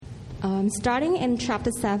Starting in chapter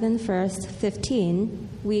 7, verse 15,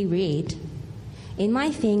 we read, "In my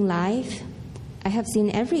vain life, I have seen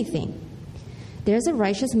everything. There is a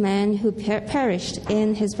righteous man who perished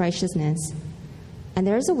in his righteousness, and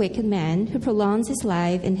there is a wicked man who prolongs his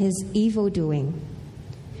life in his evil doing.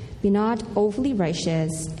 Be not overly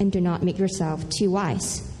righteous, and do not make yourself too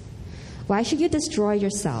wise. Why should you destroy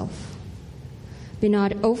yourself? Be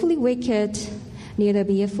not overly wicked, neither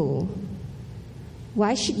be a fool.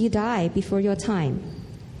 Why should you die before your time?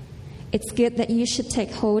 It's good that you should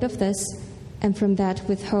take hold of this, and from that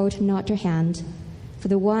withhold not your hand, for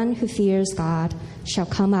the one who fears God shall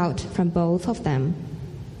come out from both of them.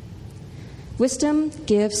 Wisdom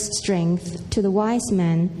gives strength to the wise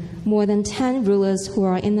man more than 10 rulers who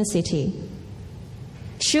are in the city.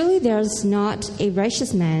 Surely there is not a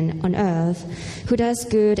righteous man on earth who does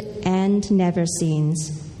good and never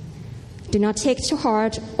sins. Do not take to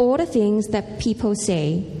heart all the things that people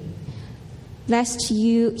say, lest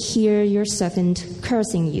you hear your servant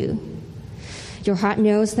cursing you. Your heart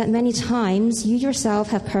knows that many times you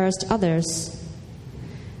yourself have cursed others.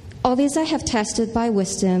 All this I have tested by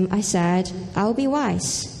wisdom. I said, I'll be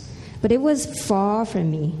wise. But it was far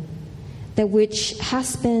from me. That which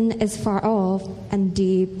has been is far off and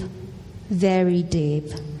deep, very deep.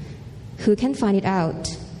 Who can find it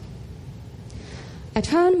out? I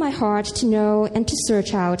turned my heart to know and to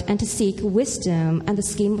search out and to seek wisdom and the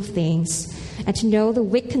scheme of things, and to know the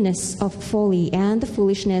wickedness of folly and the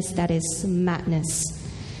foolishness that is madness.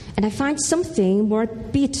 And I find something more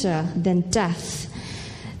bitter than death,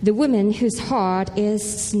 the woman whose heart is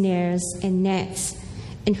snares and nets,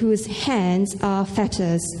 in whose hands are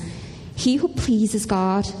fetters. He who pleases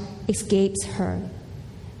God escapes her,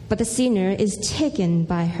 but the sinner is taken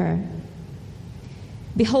by her.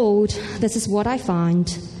 Behold, this is what I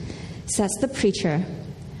find, says the preacher,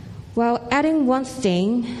 while adding one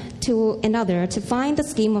thing to another to find the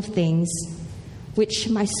scheme of things, which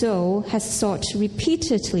my soul has sought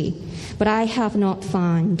repeatedly, but I have not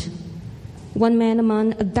found. One man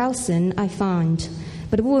among 1,000 I found,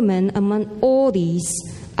 but a woman among all these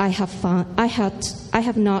I have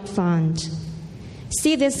not found.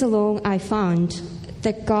 See, this alone I found,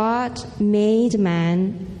 that God made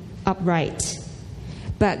man upright,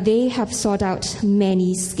 but they have sought out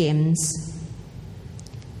many schemes.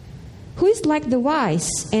 Who is like the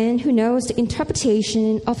wise and who knows the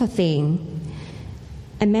interpretation of a thing?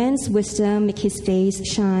 A man's wisdom makes his face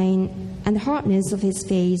shine, and the hardness of his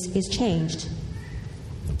face is changed.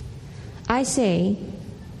 I say,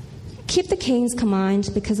 keep the king's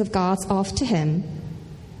command because of God's oath to him.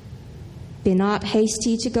 Be not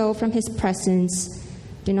hasty to go from his presence.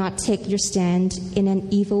 Do not take your stand in an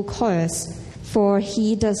evil course, for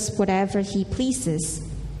he does whatever he pleases.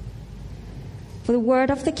 For the word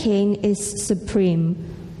of the king is supreme,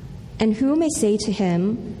 and who may say to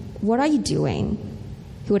him, what are you doing?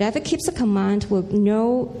 Whoever keeps a command will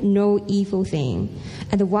know no evil thing,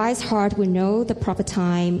 and the wise heart will know the proper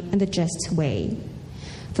time and the just way.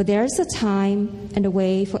 For there is a time and a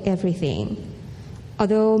way for everything.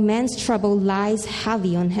 Although man's trouble lies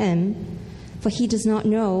heavy on him, for he does not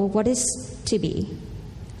know what is to be.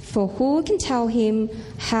 For who can tell him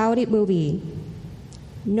how it will be?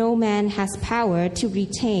 No man has power to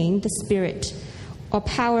retain the spirit or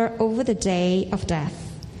power over the day of death.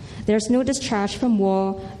 There is no discharge from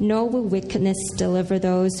war, nor will wickedness deliver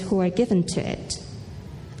those who are given to it.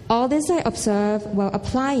 All this I observe while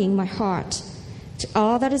applying my heart to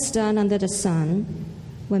all that is done under the sun,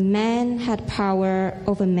 when man had power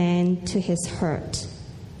over man to his hurt.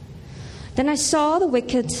 Then I saw the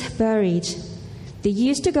wicked buried. They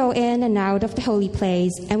used to go in and out of the holy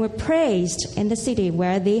place and were praised in the city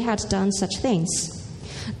where they had done such things.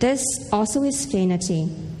 This also is vanity,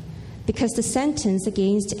 because the sentence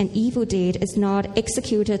against an evil deed is not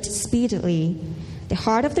executed speedily. The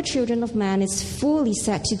heart of the children of man is fully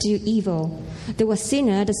set to do evil. Though a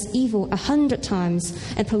sinner does evil 100 times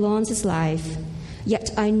and prolongs his life,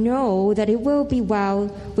 yet I know that it will be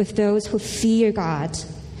well with those who fear God,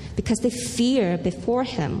 because they fear before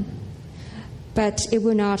him. But it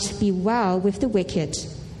will not be well with the wicked,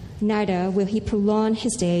 neither will he prolong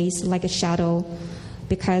his days like a shadow,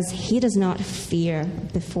 because he does not fear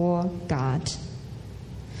before God.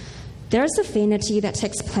 There is a vanity that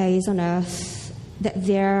takes place on earth, that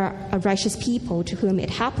there are righteous people to whom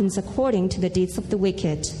it happens according to the deeds of the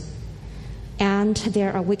wicked, and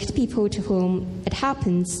there are wicked people to whom it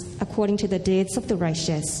happens according to the deeds of the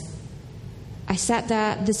righteous. I said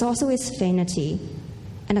that this also is vanity,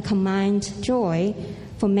 and I command joy,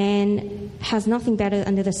 for man has nothing better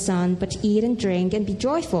under the sun but to eat and drink and be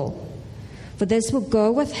joyful. for this will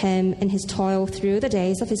go with him in his toil through the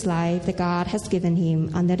days of his life that God has given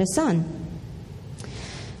him under the sun.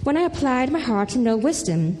 When I applied my heart to know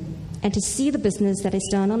wisdom and to see the business that is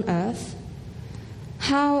done on earth,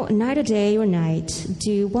 how neither day or night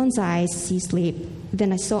do one's eyes see sleep,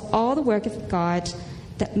 then I saw all the work of God,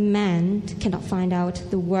 that man cannot find out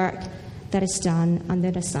the work that is done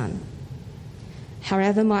under the sun.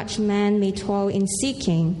 However much man may toil in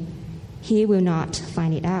seeking, he will not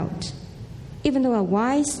find it out. Even though a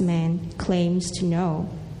wise man claims to know,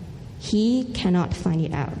 he cannot find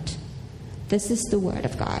it out. This is the word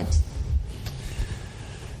of God.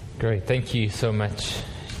 Great. Thank you so much,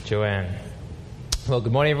 Joanne. Well,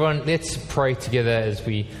 good morning, everyone. Let's pray together as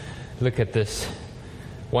we look at this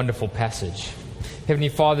wonderful passage. Heavenly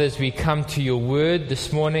Father, as we come to your word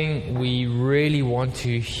this morning, we really want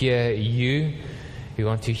to hear you. We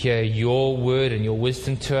want to hear your word and your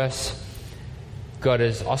wisdom to us. God,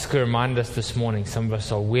 as Oscar reminded us this morning, some of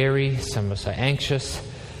us are weary, some of us are anxious,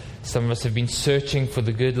 some of us have been searching for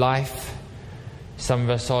the good life, some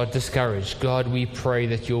of us are discouraged. God, we pray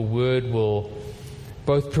that your word will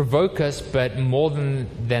both provoke us, but more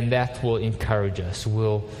than that, will encourage us,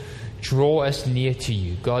 will draw us near to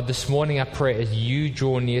you. God, this morning I pray as you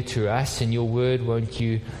draw near to us in your word, won't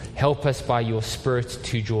you help us by your Spirit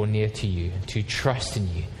to draw near to you, to trust in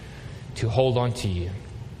you, to hold on to you.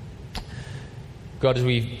 God, as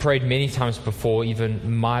we've prayed many times before,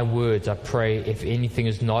 even my words, I pray if anything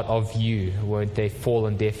is not of you, won't they fall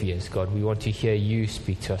on deaf ears, God? We want to hear you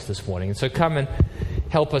speak to us this morning. And so come and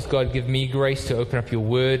help us, God. Give me grace to open up your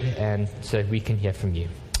word and so that we can hear from you.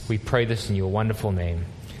 We pray this in your wonderful name.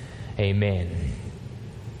 Amen.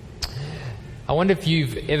 I wonder if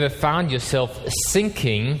you've ever found yourself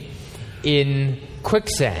sinking in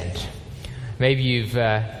quicksand. Maybe you've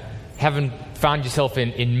haven't found yourself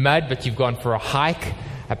in mud, but you've gone for a hike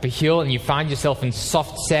up a hill and you find yourself in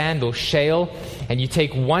soft sand or shale, and you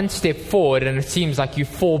take one step forward and it seems like you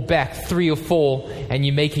fall back 3 or 4 and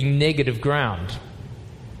you're making negative ground.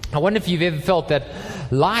 I wonder if you've ever felt that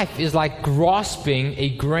life is like grasping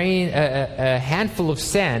a handful of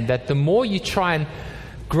sand, that the more you try and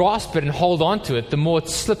grasp it and hold on to it, the more it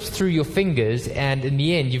slips through your fingers, and in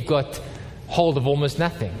the end you've got hold of almost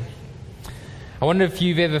nothing. I wonder if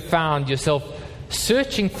you've ever found yourself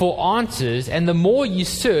searching for answers, and the more you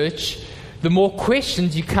search, the more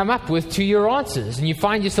questions you come up with to your answers, and you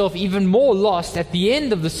find yourself even more lost at the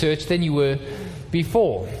end of the search than you were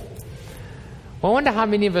before. I wonder how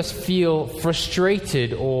many of us feel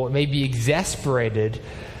frustrated or maybe exasperated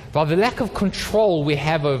by the lack of control we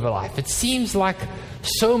have over life. It seems like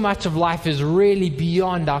so much of life is really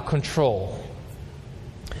beyond our control.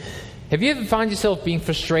 Have you ever found yourself being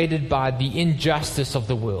frustrated by the injustice of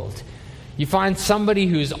the world? You find somebody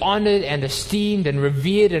who's honored and esteemed and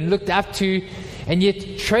revered and looked up to, and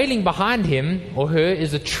yet trailing behind him or her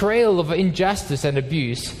is a trail of injustice and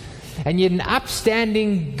abuse, and yet an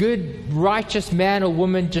upstanding, good, righteous man or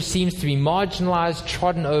woman just seems to be marginalized,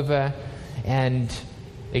 trodden over, and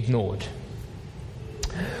ignored.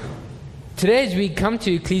 Today, as we come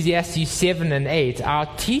to Ecclesiastes 7 and 8, our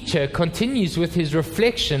teacher continues with his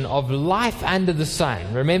reflection of life under the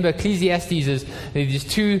sun. Remember, Ecclesiastes is these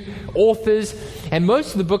 2 authors, and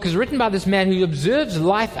most of the book is written by this man who observes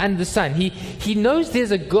life under the sun. He knows there's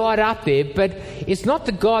a God out there, but it's not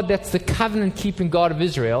the God that's the covenant-keeping God of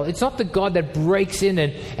Israel. It's not the God that breaks in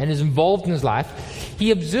and is involved in his life. He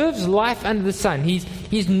observes life under the sun.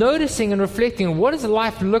 He's noticing and reflecting on what does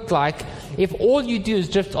life look like if all you do is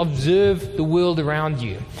just observe the world around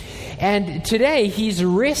you. And today he's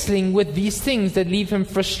wrestling with these things that leave him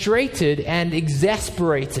frustrated and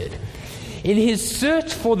exasperated. In his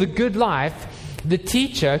search for the good life, the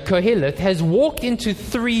teacher, Koheleth, has walked into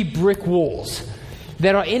 3 brick walls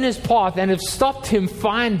that are in his path and have stopped him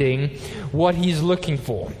finding what he's looking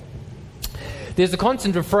for. There's a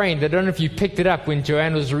constant refrain that I don't know if you picked it up when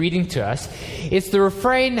Joanne was reading to us. It's the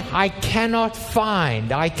refrain, I cannot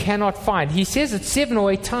find, I cannot find. He says it 7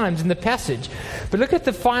 or 8 times in the passage. But look at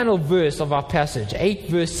the final verse of our passage, 8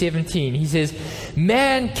 verse 17. He says,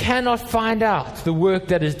 man cannot find out the work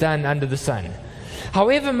that is done under the sun.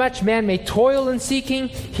 However much man may toil in seeking,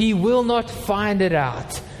 he will not find it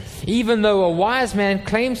out. Even though a wise man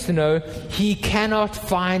claims to know, he cannot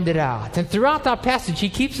find it out. And throughout our passage, he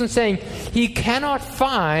keeps on saying he cannot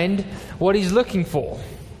find what he's looking for.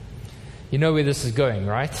 You know where this is going,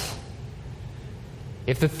 right?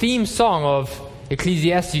 If the theme song of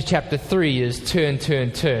Ecclesiastes chapter 3 is turn,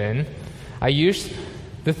 turn, turn,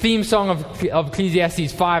 the theme song of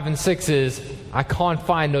Ecclesiastes 5 and 6 is I can't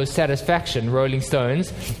find no satisfaction, Rolling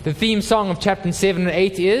Stones. The theme song of chapter 7 and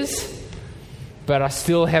 8 is but I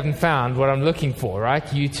still haven't found what I'm looking for,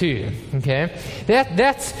 right? You too, okay?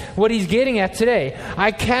 That's what he's getting at today.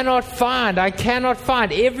 I cannot find.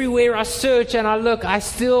 Everywhere I search and I look, I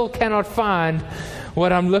still cannot find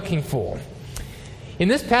what I'm looking for. In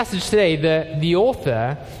this passage today, the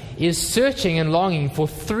author is searching and longing for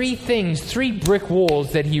three things, three brick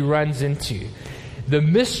walls that he runs into. The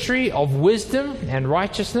mystery of wisdom and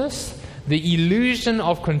righteousness, the illusion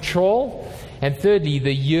of control, and thirdly,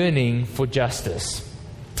 the yearning for justice.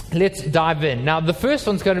 Let's dive in. Now, the first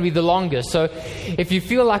one's going to be the longest. So if you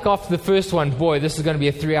feel like after the first one, boy, this is going to be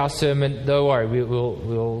a 3-hour sermon, don't worry,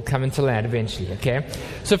 we'll come into land eventually, okay?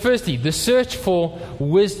 So firstly, the search for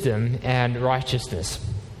wisdom and righteousness.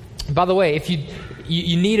 By the way, if you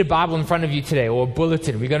need a Bible in front of you today, or a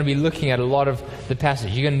bulletin, we're going to be looking at a lot of the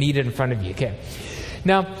passage. You're going to need it in front of you, okay?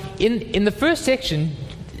 Now, in the first section,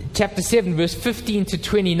 chapter 7, verse 15 to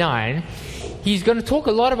 29, he's going to talk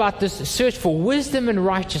a lot about this search for wisdom and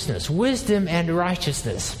righteousness. Wisdom and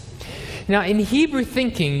righteousness. Now, in Hebrew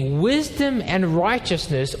thinking, wisdom and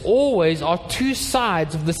righteousness always are two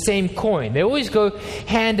sides of the same coin. They always go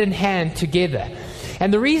hand in hand together.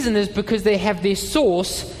 And the reason is because they have their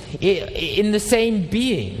source in the same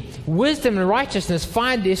being. Wisdom and righteousness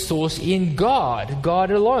find their source in God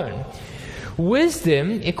alone.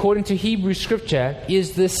 Wisdom, according to Hebrew scripture,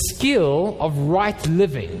 is the skill of right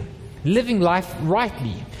living life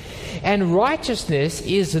rightly. And righteousness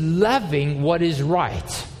is loving what is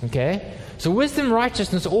right. Okay? So wisdom and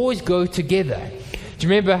righteousness always go together. Do you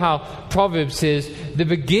remember how Proverbs says the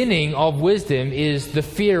beginning of wisdom is the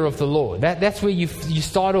fear of the Lord? That's where you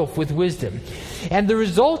start off with wisdom. And the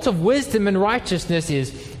result of wisdom and righteousness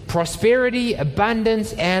is prosperity,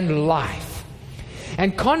 abundance, and life.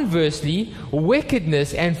 And conversely,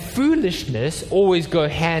 wickedness and foolishness always go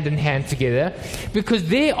hand in hand together because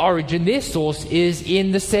their origin, their source is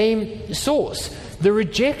in the same source, the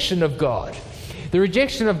rejection of God. The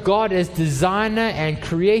rejection of God as designer and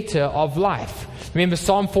creator of life. Remember,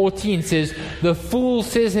 Psalm 14 says, the fool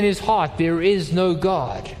says in his heart, there is no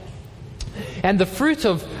God. And the fruit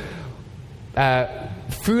of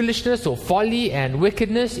foolishness or folly and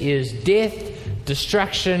wickedness is death,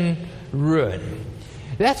 destruction, ruin.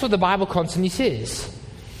 That's what the Bible constantly says.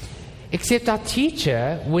 Except our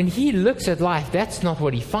teacher, when he looks at life, that's not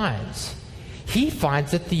what he finds. He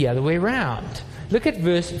finds it the other way around. Look at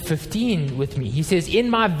verse 15 with me. He says, in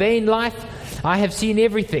my vain life I have seen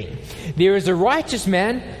everything. There is a righteous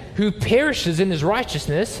man who perishes in his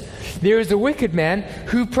righteousness. There is a wicked man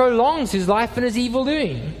who prolongs his life in his evil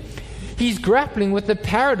doing. He's grappling with the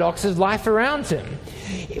paradox of life around him.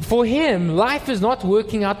 For him, life is not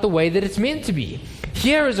working out the way that it's meant to be.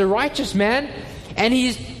 Here is a righteous man, and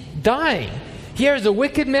he's dying. Here is a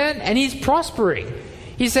wicked man, and he's prospering.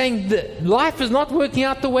 He's saying that life is not working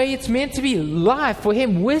out the way it's meant to be. Life, for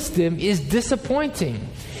him, wisdom is disappointing.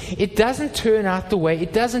 It doesn't turn out the way,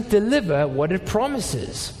 it doesn't deliver what it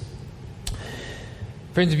promises.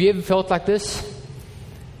 Friends, have you ever felt like this?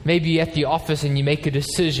 Maybe you're at the office and you make a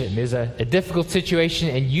decision. There's a difficult situation,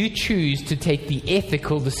 and you choose to take the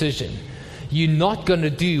ethical decision. You're not going to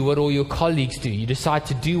do what all your colleagues do. You decide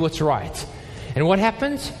to do what's right. And what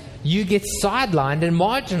happens? You get sidelined and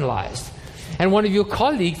marginalized. And one of your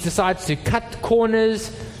colleagues decides to cut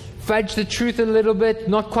corners, fudge the truth a little bit,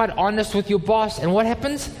 not quite honest with your boss. And what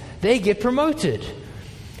happens? They get promoted.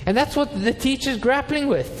 And that's what the teacher's grappling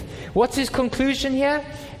with. What's his conclusion here?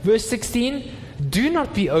 Verse 16, do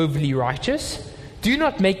not be overly righteous. Do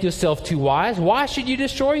not make yourself too wise. Why should you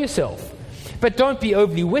destroy yourself? But don't be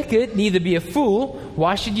overly wicked, neither be a fool.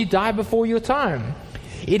 Why should you die before your time?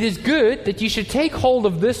 It is good that you should take hold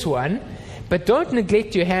of this one, but don't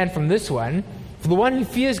neglect your hand from this one, for the one who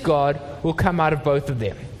fears God will come out of both of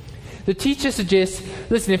them. The teacher suggests,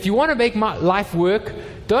 listen, if you want to make my life work,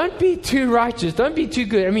 don't be too righteous, don't be too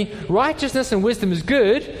good. I mean, righteousness and wisdom is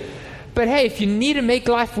good, but hey, if you need to make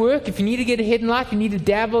life work, if you need to get ahead in life, you need to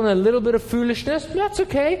dabble in a little bit of foolishness, that's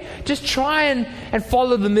okay. Just try and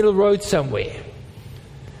follow the middle road somewhere.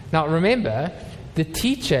 Now remember, the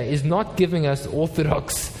teacher is not giving us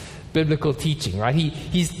orthodox biblical teaching, right?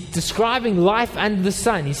 He's describing life under the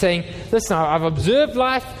sun. He's saying, listen, I've observed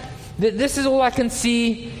life. This is all I can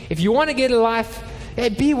see. If you want to get a life,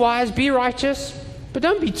 be wise, be righteous. But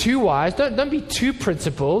don't be too wise. Don't be too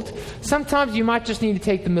principled. Sometimes you might just need to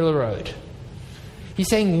take the middle road. He's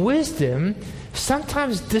saying wisdom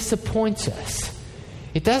sometimes disappoints us.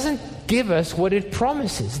 It doesn't give us what it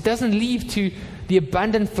promises. It doesn't lead to the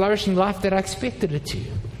abundant, flourishing life that I expected it to.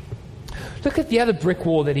 Look at the other brick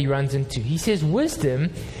wall that he runs into. He says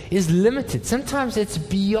wisdom is limited. Sometimes it's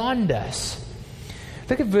beyond us.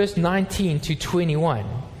 Look at verse 19 to 21.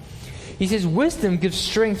 He says, wisdom gives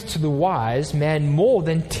strength to the wise man more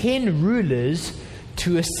than 10 rulers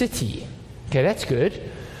to a city. Okay, that's good.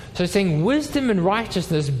 So he's saying wisdom and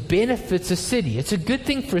righteousness benefits a city. It's a good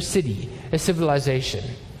thing for a city, a civilization.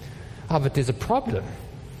 But there's a problem.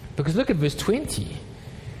 Because look at verse 20.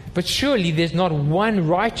 But surely there's not one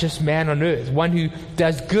righteous man on earth, one who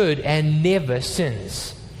does good and never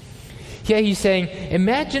sins. Here he's saying,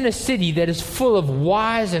 imagine a city that is full of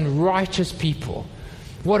wise and righteous people.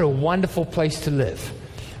 What a wonderful place to live.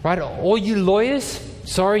 Right? All you lawyers,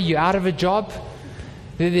 sorry, you're out of a job.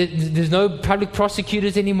 There's no public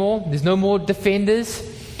prosecutors anymore. There's no more defenders.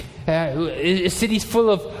 A city's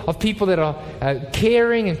full of people that are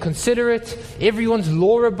caring and considerate. Everyone's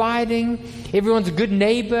law-abiding. Everyone's a good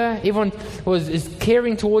neighbor. Everyone is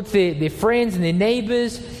caring towards their friends and their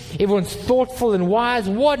neighbors. Everyone's thoughtful and wise.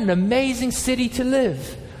 What an amazing city to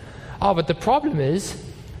live. But the problem is,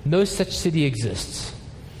 no such city exists.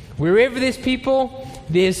 Wherever there's people,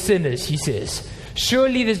 there's sinners, he says.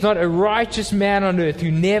 Surely there's not a righteous man on earth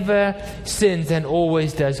who never sins and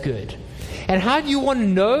always does good. And how do you want to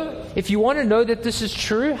know? If you want to know that this is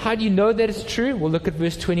true, how do you know that it's true? Well, look at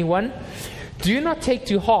verse 21. Do not take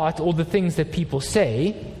to heart all the things that people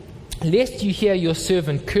say, lest you hear your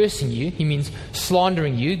servant cursing you. He means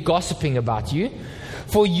slandering you, gossiping about you.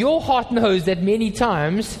 For your heart knows that many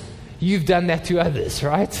times you've done that to others,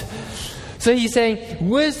 right? So he's saying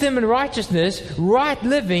wisdom and righteousness, right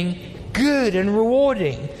living, good and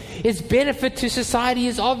rewarding. Its benefit to society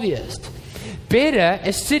is obvious. Better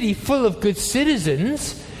a city full of good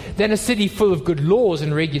citizens than a city full of good laws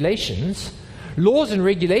and regulations. Laws and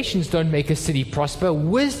regulations don't make a city prosper.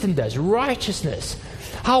 Wisdom does. Righteousness.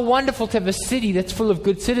 How wonderful to have a city that's full of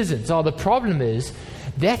good citizens. The problem is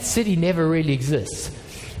that city never really exists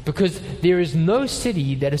because there is no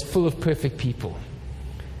city that is full of perfect people.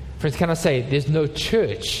 Friends, can I say there's no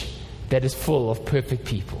church that is full of perfect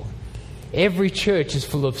people. Every church is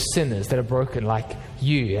full of sinners that are broken like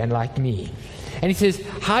you and like me. And he says,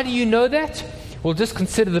 how do you know that? Well, just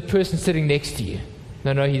consider the person sitting next to you.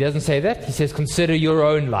 No, he doesn't say that. He says, consider your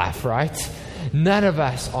own life, right? None of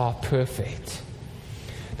us are perfect.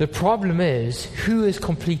 The problem is, who is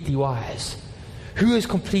completely wise? Who is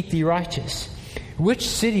completely righteous? Which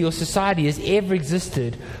city or society has ever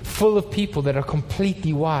existed full of people that are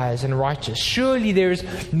completely wise and righteous? Surely there is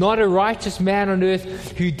not a righteous man on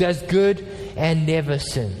earth who does good and never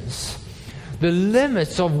sins. The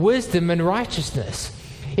limits of wisdom and righteousness.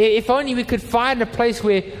 If only we could find a place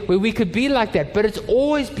where we could be like that, but it's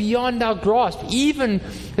always beyond our grasp. Even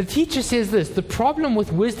the teacher says this, the problem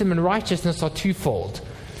with wisdom and righteousness are twofold.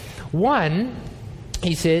 One,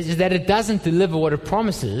 he says, is that it doesn't deliver what it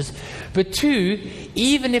promises. But two,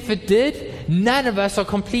 even if it did, none of us are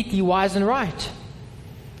completely wise and right.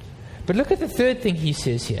 But look at the third thing he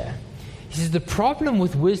says here. He says the problem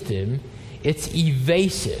with wisdom, it's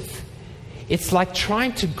evasive. It's like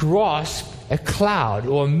trying to grasp a cloud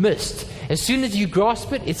or a mist. As soon as you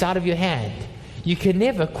grasp it, it's out of your hand. You can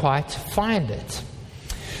never quite find it.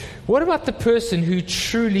 What about the person who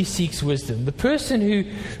truly seeks wisdom? The person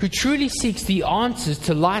who truly seeks the answers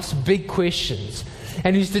to life's big questions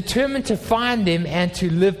and who's determined to find them and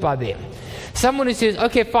to live by them. Someone who says,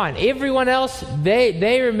 okay, fine, everyone else,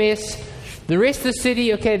 they're a mess. The rest of the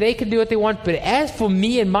city, okay, they can do what they want. But as for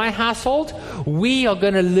me and my household, we are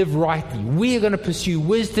going to live rightly. We are going to pursue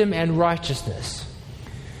wisdom and righteousness.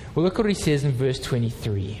 Well, look what he says in verse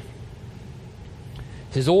 23.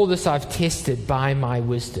 It says, all this I've tested by my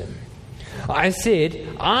wisdom. I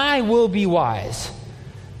said, I will be wise,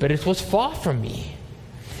 but it was far from me.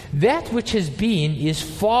 That which has been is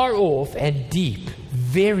far off and deep,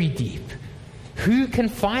 very deep. Who can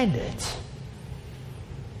find it?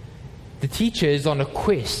 The teacher is on a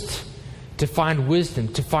quest to find wisdom,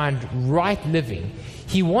 to find right living.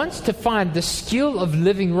 He wants to find the skill of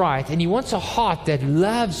living right, and he wants a heart that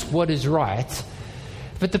loves what is right.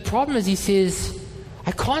 But the problem is, he says,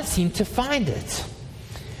 I can't seem to find it.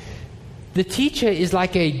 The teacher is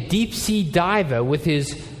like a deep-sea diver with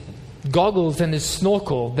his goggles and his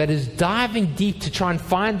snorkel that is diving deep to try and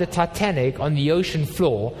find the Titanic on the ocean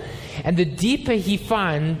floor. And the deeper he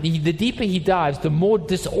dives, the more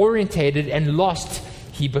disorientated and lost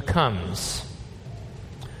he becomes.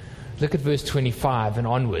 Look at verse 25 and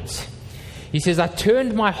onwards. He says, I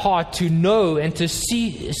turned my heart to know and to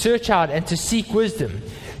search out and to seek wisdom,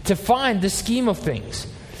 to find the scheme of things,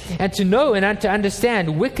 and to know and to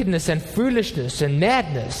understand wickedness and foolishness and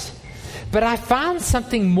madness. But I found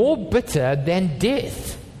something more bitter than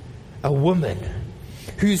death, a woman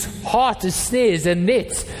whose heart is snares and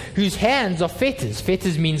nets, whose hands are fetters.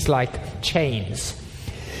 Fetters means like chains.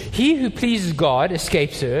 He who pleases God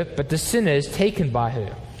escapes her, but the sinner is taken by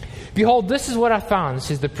her. Behold, this is what I found,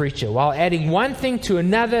 says the preacher, while adding one thing to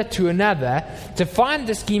another, to find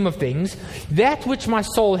the scheme of things, that which my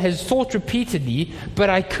soul has sought repeatedly, but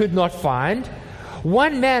I could not find.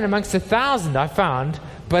 One man amongst 1,000 I found,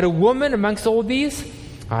 but a woman amongst all these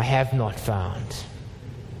I have not found.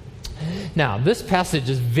 Now, this passage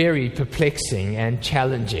is very perplexing and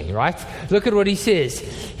challenging, right? Look at what he says.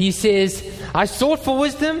 He says, I sought for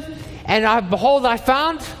wisdom, and behold, I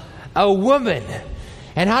found a woman.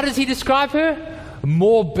 And how does he describe her?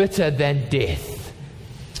 More bitter than death.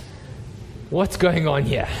 What's going on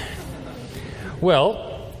here?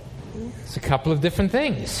 Well, it's a couple of different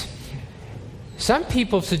things. Some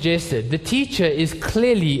people have suggested the teacher is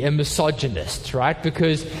clearly a misogynist, right?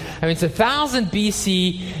 Because, it's 1000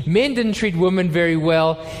 BC, men didn't treat women very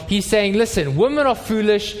well. He's saying, listen, women are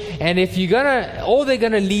foolish, and if all they're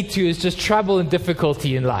gonna lead to is just trouble and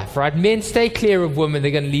difficulty in life, right? Men, stay clear of women,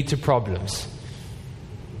 they're gonna lead to problems.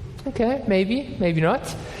 Okay, maybe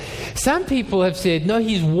not. Some people have said, no,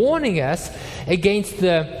 he's warning us against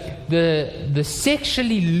the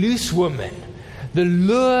sexually loose woman, the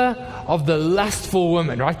lure of the lustful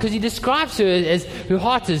woman, right? Because he describes her as her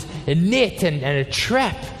heart is a net and a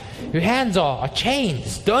trap. Her hands are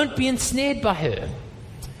chains. Don't be ensnared by her.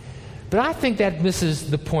 But I think that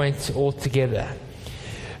misses the point altogether.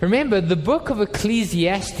 Remember, the book of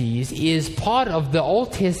Ecclesiastes is part of the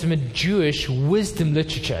Old Testament Jewish wisdom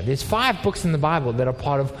literature. There's 5 books in the Bible that are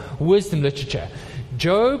part of wisdom literature.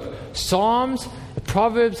 Job, Psalms,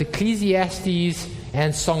 Proverbs, Ecclesiastes,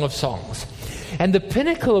 and Song of Songs. And the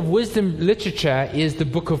pinnacle of wisdom literature is the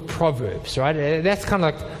book of Proverbs, right? That's kind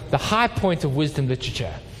of like the high point of wisdom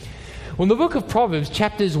literature. Well, in the book of Proverbs,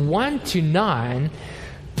 chapters 1 to 9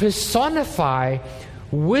 personify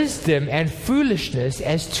wisdom and foolishness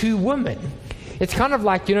as 2 women. It's kind of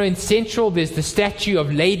like, in Central, there's the statue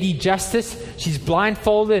of Lady Justice. She's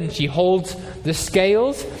blindfolded and she holds the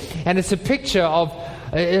scales. And it's a picture of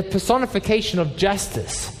a personification of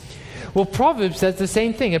justice. Well, Proverbs does the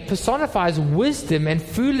same thing. It personifies wisdom and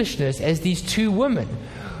foolishness as these 2 women,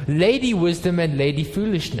 Lady Wisdom and Lady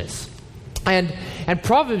Foolishness. And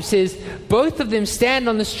Proverbs says both of them stand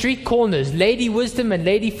on the street corners, Lady Wisdom and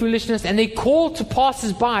Lady Foolishness, and they call to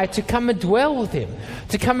passers-by to come and dwell with them,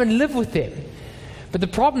 to come and live with them. But the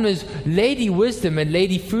problem is Lady Wisdom and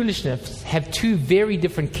Lady Foolishness have 2 very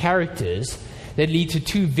different characters that lead to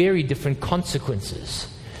 2 very different consequences.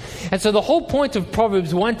 And so the whole point of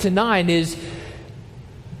Proverbs 1 to 9 is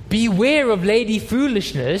beware of Lady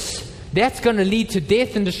Foolishness. That's going to lead to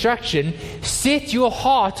death and destruction. Set your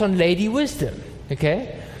heart on Lady Wisdom.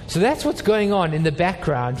 Okay? So that's what's going on in the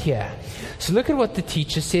background here. So look at what the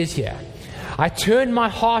teacher says here. I turned my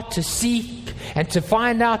heart to seek and to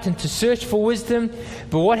find out and to search for wisdom.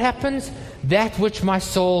 But what happens? That which my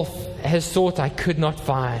soul has sought I could not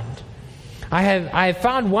find. I have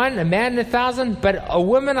found one, a man in 1,000, but a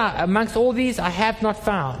woman amongst all these I have not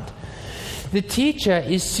found. The teacher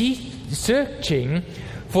is searching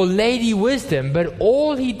for Lady Wisdom, but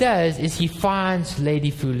all he does is he finds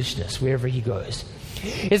Lady Foolishness wherever he goes.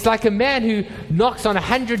 It's like a man who knocks on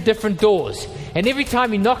 100 different doors, and every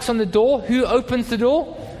time he knocks on the door, who opens the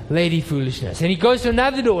door? Lady Foolishness. And he goes to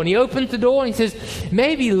another door and he opens the door and he says,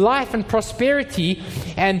 maybe life and prosperity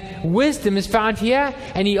and wisdom is found here.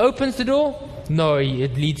 And he opens the door. No,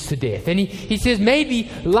 it leads to death. And he says,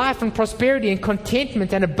 maybe life and prosperity and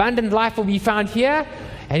contentment and abundant life will be found here.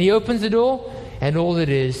 And he opens the door and all it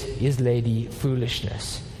is Lady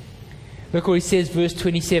Foolishness. Look what he says, verse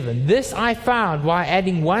 27. This I found while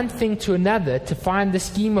adding one thing to another to find the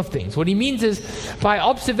scheme of things. What he means is by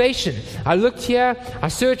observation. I looked here, I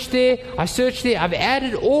searched there. I've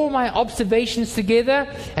added all my observations together.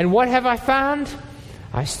 And what have I found?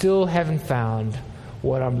 I still haven't found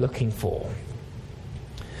what I'm looking for.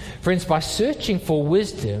 Friends, by searching for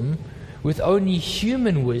wisdom with only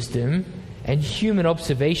human wisdom and human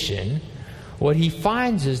observation, what he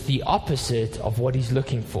finds is the opposite of what he's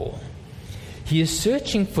looking for. He is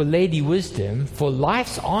searching for Lady Wisdom, for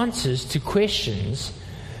life's answers to questions,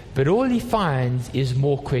 but all he finds is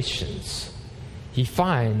more questions. He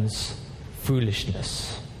finds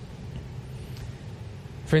foolishness.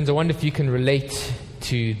 Friends, I wonder if you can relate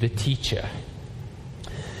to the teacher.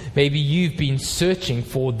 Maybe you've been searching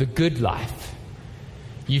for the good life.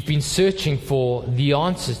 You've been searching for the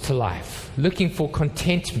answers to life, looking for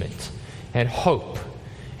contentment and hope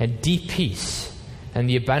and deep peace and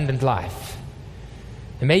the abundant life.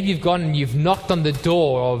 And maybe you've gone and you've knocked on the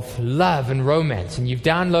door of love and romance, and you've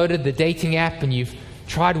downloaded the dating app and you've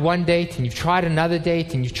tried one date and you've tried another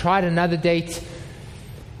date and you've tried another date,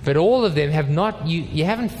 But all of them have not, you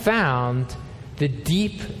haven't found the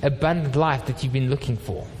deep, abundant life that you've been looking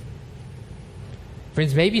for.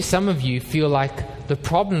 Friends, maybe some of you feel like the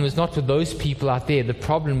problem is not with those people out there, the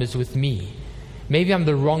problem is with me. Maybe I'm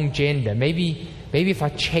the wrong gender. Maybe if I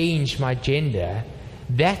change my gender,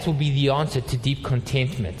 that will be the answer to deep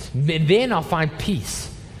contentment. Then I'll find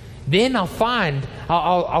peace. Then I'll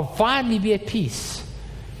finally be at peace.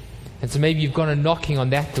 And so maybe you've gone and knocking on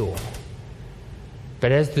that door.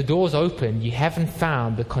 But as the doors open, you haven't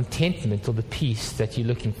found the contentment or the peace that you're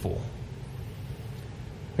looking for.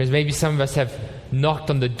 Whereas maybe some of us have knocked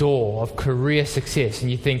on the door of career success, and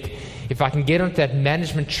you think, if I can get onto that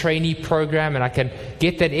management trainee program and I can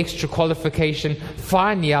get that extra qualification,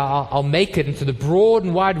 finally I'll make it into the broad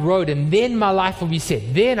and wide road, and then my life will be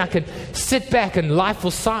set. Then I can sit back and life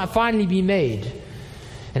will finally be made.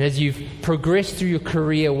 And as you've progressed through your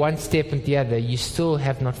career one step and the other, you still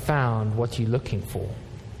have not found what you're looking for.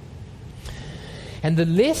 And the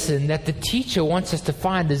lesson that the teacher wants us to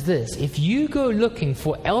find is this: if you go looking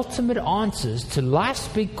for ultimate answers to life's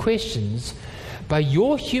big questions by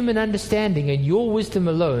your human understanding and your wisdom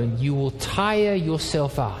alone, you will tire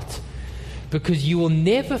yourself out, because you will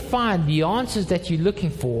never find the answers that you're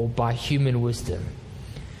looking for by human wisdom.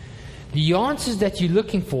 The answers that you're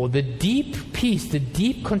looking for, the deep peace, the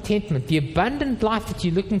deep contentment, the abundant life that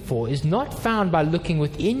you're looking for, is not found by looking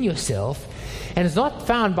within yourself, and it's not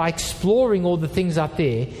found by exploring all the things out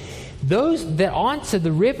there. The answer,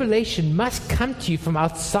 the revelation must come to you from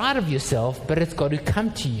outside of yourself, but it's got to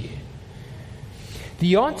come to you.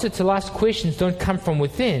 The answer to life's questions don't come from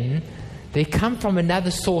within, they come from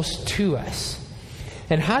another source to us.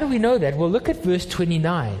 And how do we know that? Well, look at verse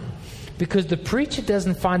 29. Because the preacher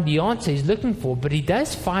doesn't find the answer he's looking for, but he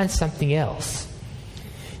does find something else.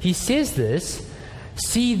 He says this: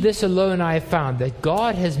 "See, this alone I have found, that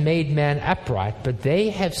God has made man upright, but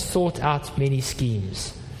they have sought out many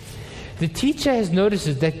schemes." The teacher has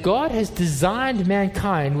noticed that God has designed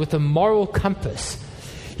mankind with a moral compass.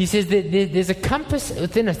 He says that there's a compass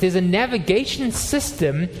within us. There's a navigation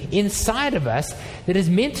system inside of us that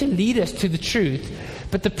is meant to lead us to the truth.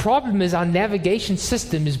 But the problem is our navigation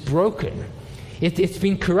system is broken. It's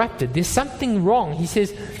been corrupted. There's something wrong. He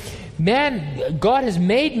says, God has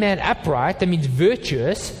made man upright, that means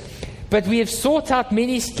virtuous, but we have sought out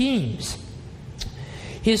many schemes.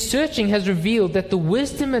 His searching has revealed that the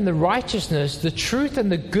wisdom and the righteousness, the truth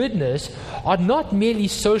and the goodness are not merely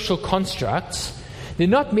social constructs. They're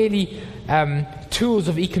not merely tools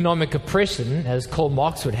of economic oppression, as Karl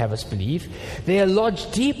Marx would have us believe. They are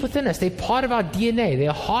lodged deep within us. They're part of our DNA. They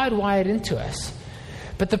are hardwired into us.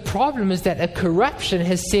 But the problem is that a corruption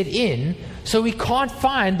has set in, so we can't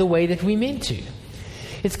find the way that we meant to.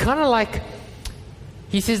 It's kind of like,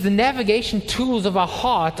 he says, the navigation tools of our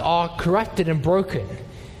heart are corrupted and broken.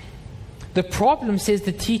 The problem, says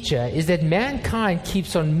the teacher, is that mankind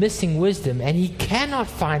keeps on missing wisdom, and he cannot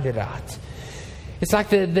find it out. It's like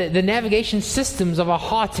the navigation systems of our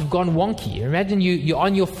hearts have gone wonky. Imagine you're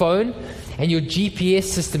on your phone and your GPS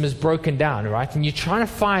system is broken down, right? And you're trying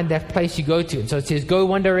to find that place you go to. And so it says go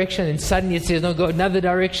one direction, and suddenly it says no, go another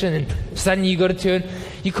direction, and suddenly you got to turn.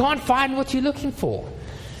 You can't find what you're looking for.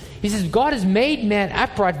 He says God has made man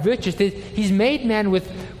upright, virtuous. He's made man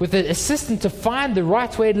with an assistant to find the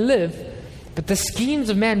right way to live. But the schemes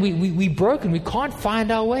of man, we're broken. We can't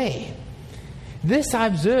find our way. This I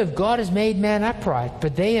observe, God has made man upright,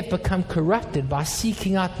 but they have become corrupted by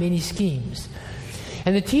seeking out many schemes.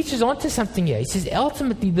 And the teacher's onto something here. He says,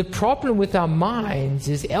 ultimately, the problem with our minds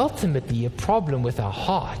is ultimately a problem with our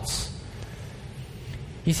hearts.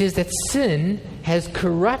 He says that sin has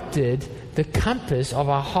corrupted the compass of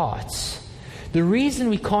our hearts. The reason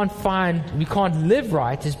we can't live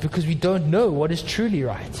right is because we don't know what is truly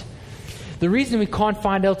right. The reason we can't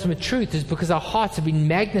find ultimate truth is because our hearts have been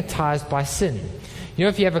magnetized by sin. You know,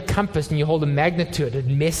 if you have a compass and you hold a magnet to it, it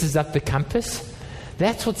messes up the compass.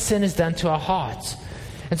 That's what sin has done to our hearts.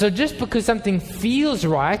 And so just because something feels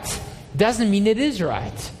right doesn't mean it is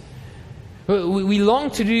right. We long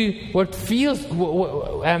to do what feels,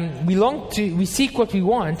 we seek what we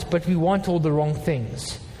want, but we want all the wrong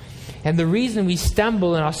things. And the reason we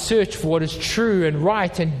stumble in our search for what is true and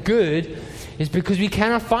right and good is because we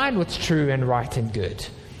cannot find what's true and right and good.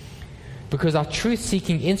 Because our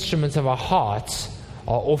truth-seeking instruments of our hearts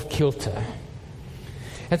are off kilter.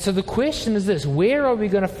 And so the question is this: where are we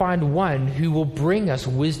going to find one who will bring us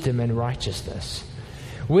wisdom and righteousness?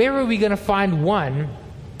 Where are we going to find one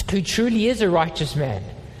who truly is a righteous man,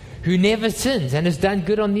 who never sins and has done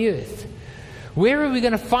good on the earth? Where are we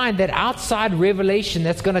going to find that outside revelation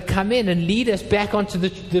that's going to come in and lead us back onto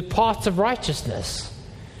the paths of righteousness?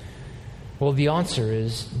 Well, the answer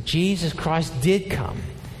is Jesus Christ did come,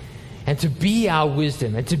 and to be our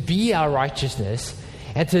wisdom, and to be our righteousness,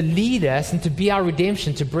 and to lead us, and to be our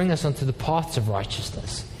redemption, to bring us onto the paths of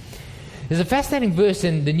righteousness. There's a fascinating verse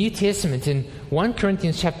in the New Testament in 1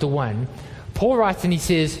 Corinthians chapter 1. Paul writes and he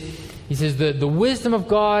says, the wisdom of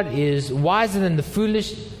God is wiser than the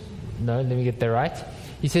foolish. No, let me get that right.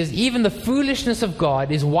 He says, even the foolishness of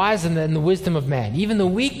God is wiser than the wisdom of man. Even the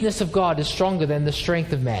weakness of God is stronger than the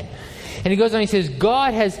strength of man. And he goes on, he says,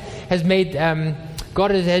 God has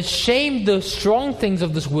shamed the strong things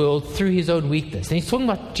of this world through his own weakness. And he's talking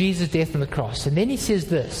about Jesus' death on the cross. And then he says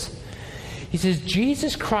this. He says,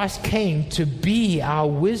 Jesus Christ came to be our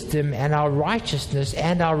wisdom and our righteousness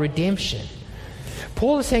and our redemption.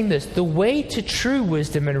 Paul is saying this: the way to true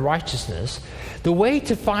wisdom and righteousness, the way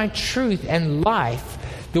to find truth and life,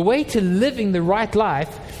 the way to living the right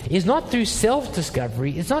life is not through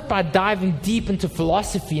self-discovery. It's not by diving deep into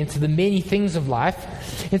philosophy, into the many things of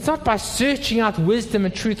life. It's not by searching out wisdom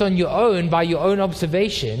and truth on your own, by your own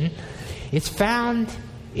observation. It's found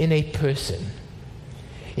in a person.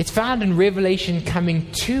 It's found in revelation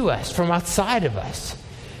coming to us from outside of us.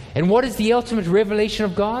 And what is the ultimate revelation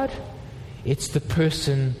of God? It's the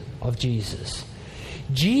person of Jesus.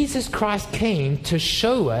 Jesus Christ came to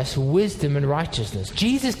show us wisdom and righteousness.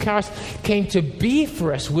 Jesus Christ came to be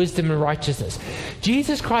for us wisdom and righteousness.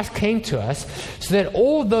 Jesus Christ came to us so that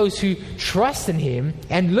all those who trust in him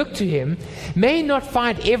and look to him may not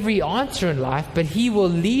find every answer in life, but he will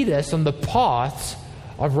lead us on the paths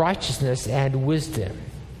of righteousness and wisdom.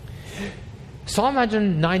 Psalm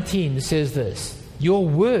 119 says this: your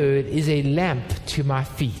word is a lamp to my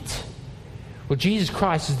feet. Well, Jesus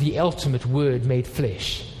Christ is the ultimate Word made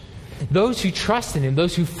flesh. Those who trust in him,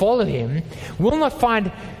 those who follow him, will not find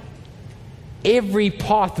every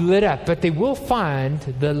path lit up, but they will find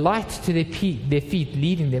the light to their feet,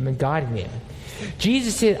 leading them and guiding them.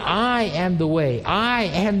 Jesus said, I am the way, I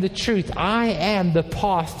am the truth, I am the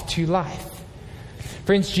path to life.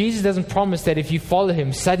 Friends, Jesus doesn't promise that if you follow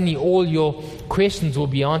him, suddenly all your questions will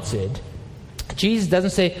be answered. Jesus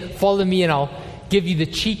doesn't say, follow me and I'll give you the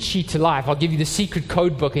cheat sheet to life. I'll give you the secret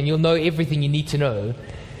code book and you'll know everything you need to know.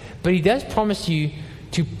 But he does promise you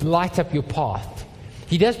to light up your path.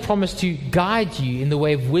 He does promise to guide you in the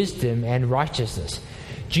way of wisdom and righteousness.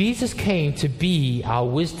 Jesus came to be our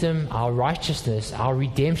wisdom, our righteousness, our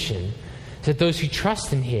redemption, so that those who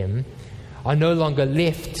trust in him are no longer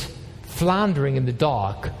left floundering in the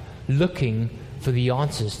dark, looking for the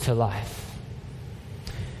answers to life.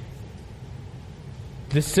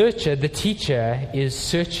 The searcher, the teacher, is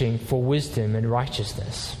searching for wisdom and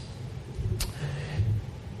righteousness.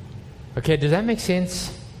 Okay, does that make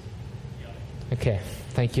sense? Okay,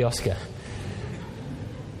 thank you, Oscar.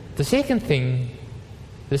 The second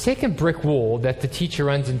brick wall that the teacher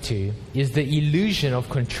runs into is the illusion of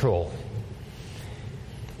control.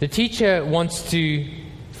 The teacher wants to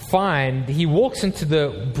he walks into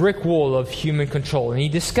the brick wall of human control, and he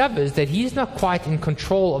discovers that he's not quite in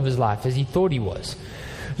control of his life as he thought he was.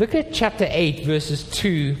 Look at chapter 8, verses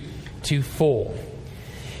 2 to 4.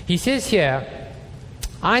 He says here,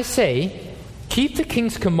 I say, keep the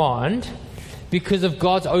king's command because of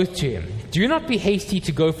God's oath to him. Do not be hasty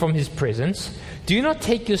to go from his presence. Do not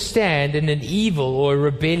take your stand in an evil or a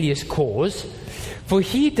rebellious cause, for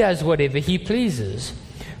he does whatever he pleases.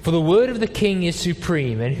 For the word of the king is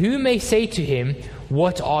supreme, and who may say to him,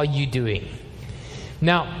 what are you doing?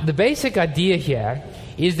 Now, the basic idea here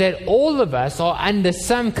is that all of us are under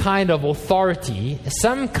some kind of authority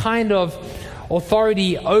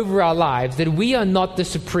over our lives, that we are not the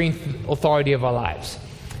supreme authority of our lives.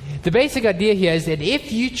 The basic idea here is that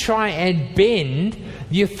if you try and bend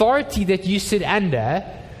the authority that you sit under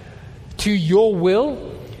to your will,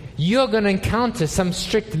 you're going to encounter some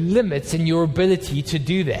strict limits in your ability to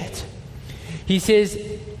do that. He says,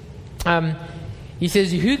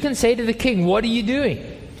 who can say to the king, what are you doing?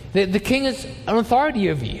 The king is an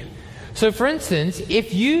authority over you. So for instance,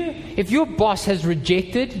 if your boss has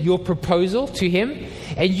rejected your proposal to him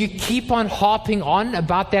and you keep on harping on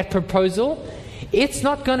about that proposal, it's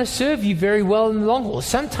not going to serve you very well in the long haul.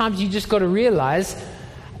 Sometimes you just got to realize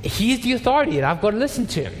he's the authority and I've got to listen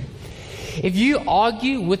to him. If you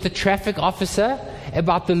argue with the traffic officer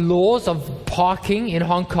about the laws of parking in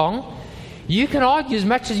Hong Kong, you can argue as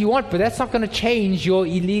much as you want, but that's not going to change your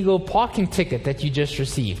illegal parking ticket that you just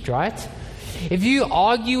received, right? If you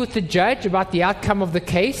argue with the judge about the outcome of the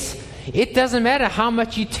case, it doesn't matter how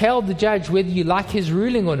much you tell the judge whether you like his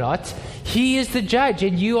ruling or not. He is the judge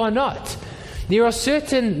and you are not. There are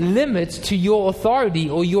certain limits to your authority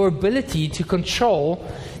or your ability to control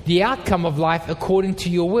the outcome of life according to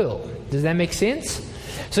your will. Does that make sense?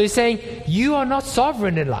 So he's saying, you are not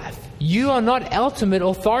sovereign in life. You are not ultimate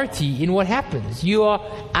authority in what happens. You are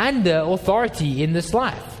under authority in this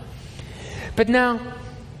life. But now,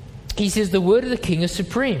 he says the word of the king is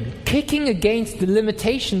supreme. Kicking against the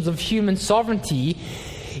limitations of human sovereignty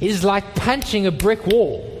is like punching a brick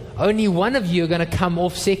wall. Only one of you are going to come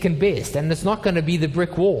off second best, and it's not going to be the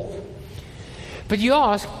brick wall. But you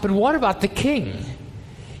ask, but what about the king?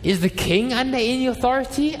 Is the king under any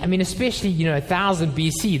authority? I mean, especially, 1000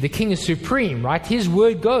 BC, the king is supreme, right? His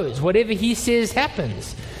word goes. Whatever he says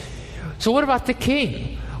happens. So what about the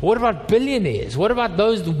king? What about billionaires? What about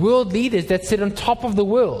those world leaders that sit on top of the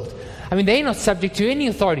world? I mean, they're not subject to any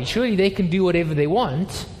authority. Surely they can do whatever they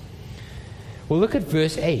want. Well, look at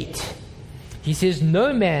verse 8. He says,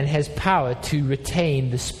 no man has power to retain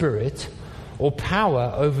the spirit or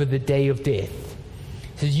power over the day of death.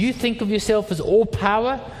 So you think of yourself as all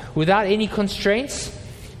power without any constraints,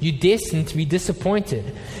 you're destined to be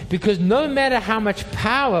disappointed. Because no matter how much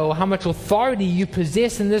power or how much authority you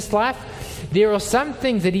possess in this life, there are some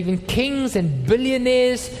things that even kings and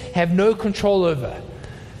billionaires have no control over.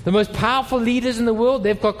 The most powerful leaders in the world,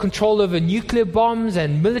 they've got control over nuclear bombs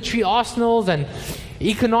and military arsenals and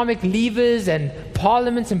economic levers and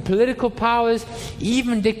parliaments and political powers.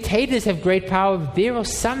 Even dictators have great power. But there are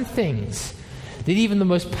some things that even the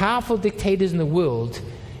most powerful dictators in the world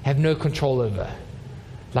have no control over,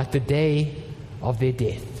 like the day of their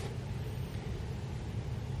death.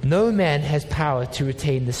 No man has power to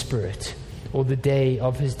retain the spirit or the day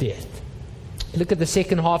of his death. Look at the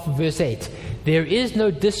second half of verse 8. There is no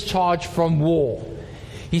discharge from war.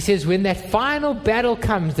 He says, when that final battle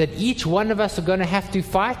comes that each one of us are going to have to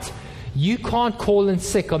fight, you can't call in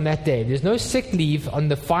sick on that day. There's no sick leave on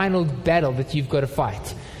the final battle that you've got to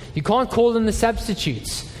fight. You can't call in the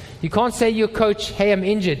substitutes. You can't say to your coach, hey, I'm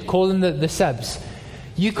injured, call in the subs.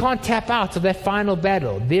 You can't tap out of that final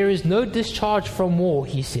battle. There is no discharge from war,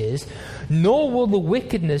 he says, nor will the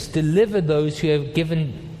wickedness deliver those who are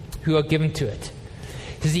given to it.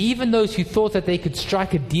 He says, even those who thought that they could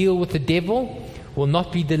strike a deal with the devil will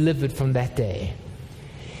not be delivered from that day.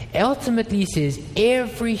 Ultimately, he says,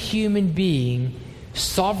 every human being,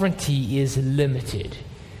 sovereignty is limited.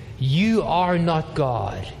 You are not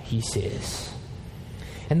God, he says.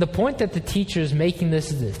 And the point that the teacher is making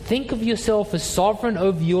this is this. Think of yourself as sovereign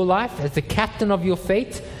over your life, as the captain of your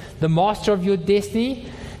fate, the master of your destiny.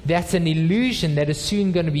 That's an illusion that is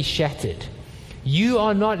soon going to be shattered. You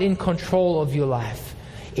are not in control of your life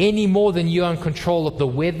any more than you are in control of the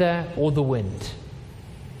weather or the wind.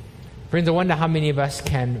 Friends, I wonder how many of us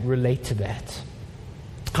can relate to that.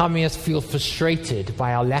 How many of us feel frustrated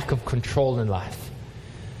by our lack of control in life?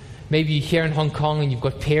 Maybe you're here in Hong Kong and you've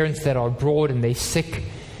got parents that are abroad and they're sick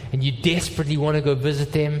and you desperately want to go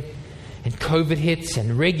visit them, and COVID hits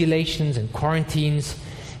and regulations and quarantines,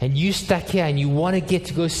 and you stuck here and you want to get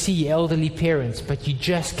to go see elderly parents, but you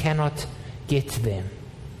just cannot get to them.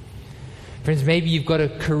 Friends, maybe you've got a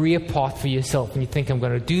career path for yourself and you think, I'm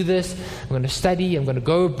going to do this, I'm going to study, I'm going to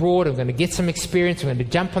go abroad, I'm going to get some experience, I'm going to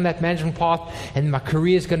jump on that management path, and my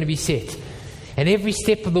career is going to be set. And every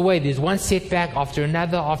step of the way, there's one setback after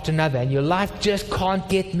another, and your life just can't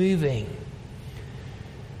get moving.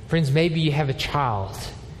 Friends, maybe you have a child,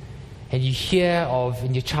 and you hear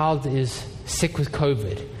and your child is sick with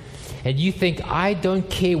COVID, and you think, I don't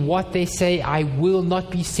care what they say, I will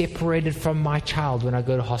not be separated from my child when I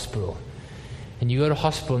go to hospital. And you go to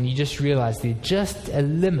hospital and you just realize there's just a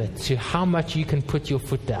limit to how much you can put your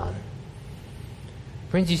foot down.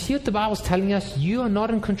 Friends, you see what the Bible's telling us? You are not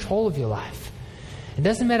in control of your life. It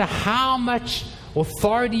doesn't matter how much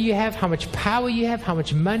authority you have, how much power you have, how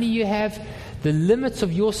much money you have. The limits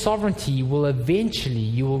of your sovereignty will eventually,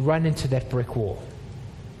 you will run into that brick wall.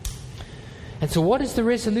 And so what is the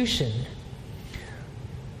resolution?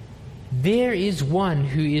 There is one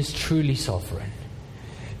who is truly sovereign.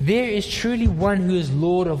 There is truly one who is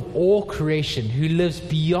Lord of all creation, who lives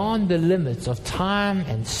beyond the limits of time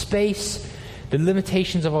and space, the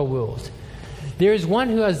limitations of our world. There is one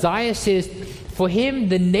who, Isaiah says, for him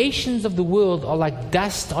the nations of the world are like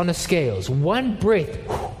dust on a scales. One breath,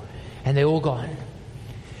 and they're all gone.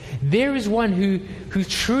 There is one who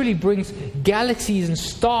truly brings galaxies and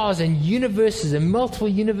stars and universes and multiple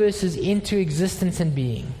universes into existence and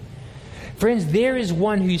being. Friends, there is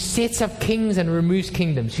one who sets up kings and removes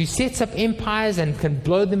kingdoms, who sets up empires and can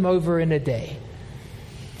blow them over in a day.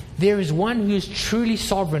 There is one who is truly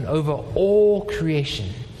sovereign over all creation.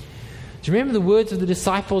 Do you remember the words of the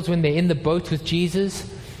disciples when they're in the boat with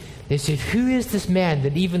Jesus? They said, who is this man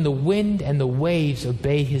that even the wind and the waves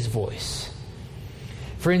obey his voice?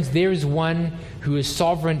 Friends, there is one who is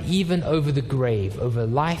sovereign even over the grave, over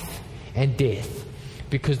life and death.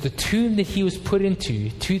 because the tomb that he was put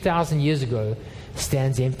into 2,000 years ago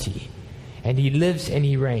stands empty. And he lives and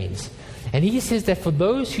he reigns. And he says that for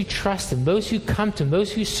those who trust him, those who come to him,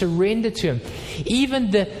 those who surrender to him,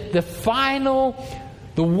 even the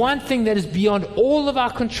one thing that is beyond all of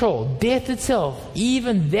our control, death itself,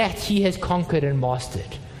 even that he has conquered and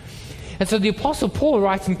mastered. And so the Apostle Paul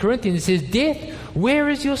writes in Corinthians, he says, death, where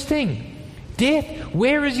is your sting? Death,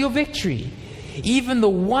 where is your victory? Even the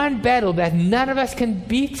one battle that none of us can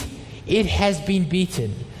beat, it has been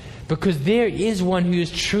beaten. Because there is one who is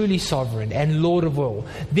truly sovereign and Lord of all.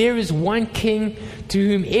 There is one king to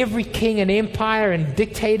whom every king and empire and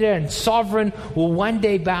dictator and sovereign will one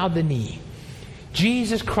day bow the knee.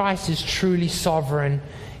 Jesus Christ is truly sovereign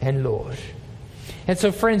and Lord. And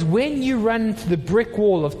so, friends, when you run into the brick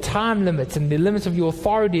wall of time limits and the limits of your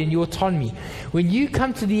authority and your autonomy, when you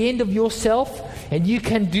come to the end of yourself and you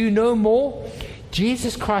can do no more,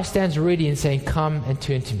 Jesus Christ stands ready and saying, come and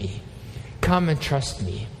turn to me. Come and trust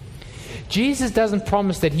me. Jesus doesn't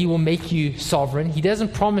promise that he will make you sovereign. He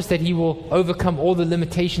doesn't promise that he will overcome all the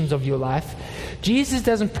limitations of your life. Jesus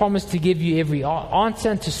doesn't promise to give you every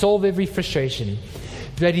answer and to solve every frustration.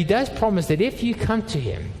 But he does promise that if you come to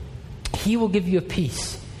him, he will give you a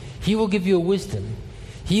peace. He will give you a wisdom.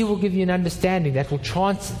 He will give you an understanding that will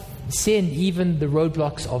transcend even the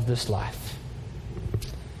roadblocks of this life.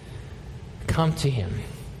 Come to him.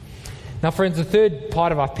 Now, friends, the third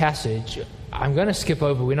part of our passage, I'm going to skip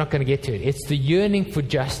over. We're not going to get to it. It's the yearning for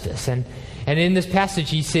justice. And in this passage,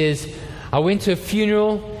 he says, I went to a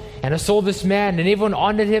funeral and I saw this man, and everyone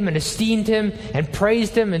honored him and esteemed him and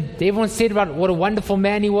praised him, and everyone said about what a wonderful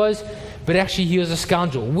man he was, but actually he was a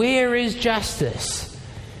scoundrel. Where is justice?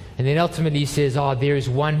 And then ultimately he says, there is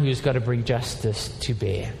one who's got to bring justice to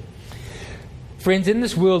bear. Friends, in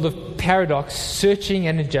this world of paradox, searching,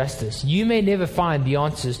 and injustice, you may never find the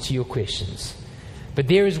answers to your questions. But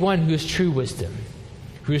there is one who is true wisdom,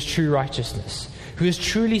 who is true righteousness, who is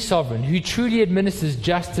truly sovereign, who truly administers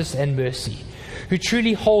justice and mercy, who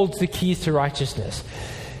truly holds the keys to righteousness,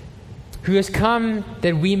 who has come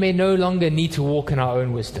that we may no longer need to walk in our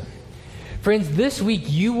own wisdom. Friends, this week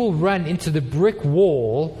you will run into the brick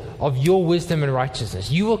wall of your wisdom and righteousness.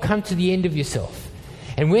 You will come to the end of yourself.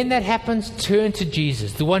 And when that happens, turn to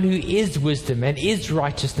Jesus, the one who is wisdom and is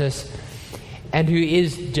righteousness and who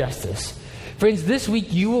is justice. Friends, this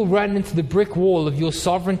week you will run into the brick wall of your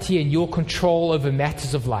sovereignty and your control over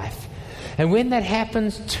matters of life. And when that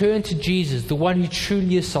happens, turn to Jesus, the one who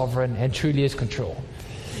truly is sovereign and truly is control.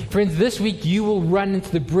 Friends, this week you will run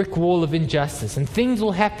into the brick wall of injustice, and things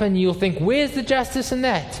will happen. You'll think, where's the justice in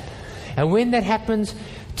that? And when that happens,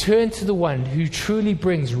 turn to the one who truly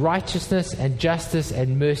brings righteousness and justice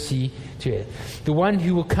and mercy to it. The one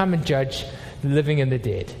who will come and judge the living and the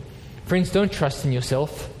dead. Friends, don't trust in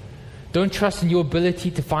yourself. Don't trust in your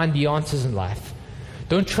ability to find the answers in life.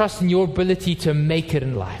 Don't trust in your ability to make it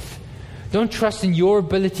in life. Don't trust in your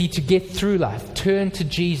ability to get through life. Turn to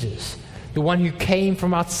Jesus, the one who came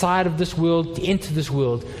from outside of this world into this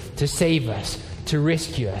world to save us, to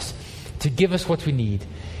rescue us, to give us what we need,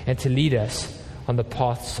 and to lead us on the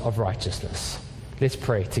paths of righteousness. Let's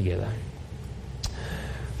pray together.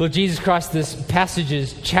 Lord Jesus Christ, this passage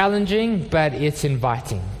is challenging, but it's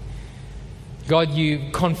inviting. God,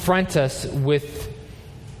 you confront us with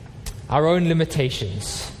our own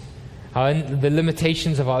limitations, the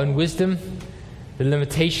limitations of our own wisdom, the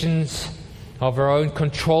limitations of our own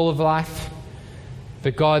control of life.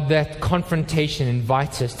 But God, that confrontation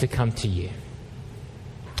invites us to come to you.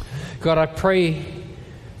 God, I pray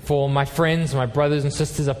for my friends, my brothers and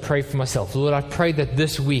sisters. I pray for myself. Lord, I pray that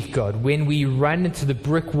this week, God, when we run into the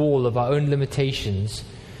brick wall of our own limitations,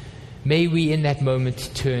 may we in that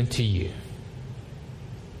moment turn to you.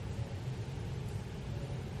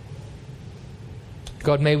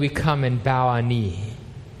 God, may we come and bow our knee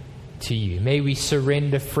to you. May we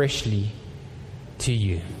surrender freshly to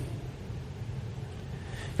you.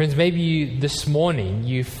 Friends, maybe this morning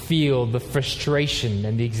you feel the frustration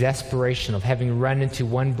and the exasperation of having run into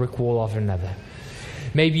one brick wall after another.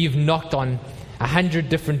 Maybe you've knocked on 100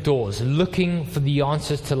 different doors looking for the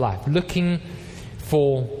answers to life, looking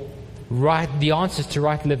for the answers to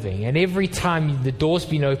right living. And every time the door's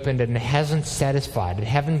been opened and it hasn't satisfied, it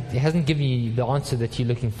hasn't given you the answer that you're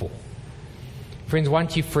looking for. Friends, why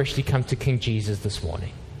don't you freshly come to King Jesus this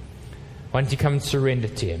morning? Why don't you come and surrender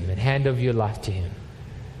to him and hand over your life to him?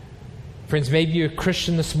 Friends, maybe you're a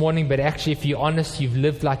Christian this morning, but actually, if you're honest, you've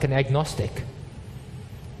lived like an agnostic.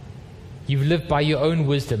 You've lived by your own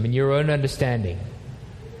wisdom and your own understanding.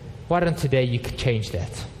 Why don't today you change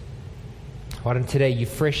that? Why don't today you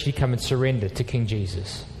freshly come and surrender to King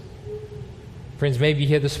Jesus? Friends, maybe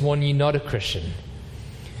here this morning you're not a Christian.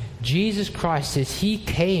 Jesus Christ says He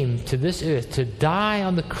came to this earth to die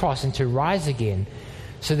on the cross and to rise again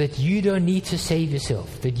so that you don't need to save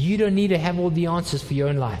yourself, that you don't need to have all the answers for your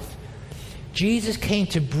own life. Jesus came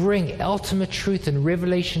to bring ultimate truth and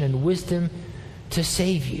revelation and wisdom to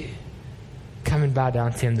save you. Come and bow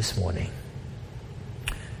down to Him this morning.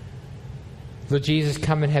 Lord Jesus,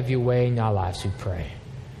 come and have your way in our lives, we pray.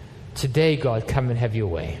 Today, God, come and have your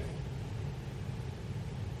way.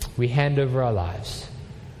 We hand over our lives.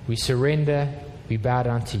 We surrender. We bow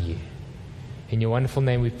down to you. In your wonderful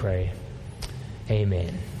name we pray.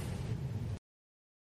 Amen.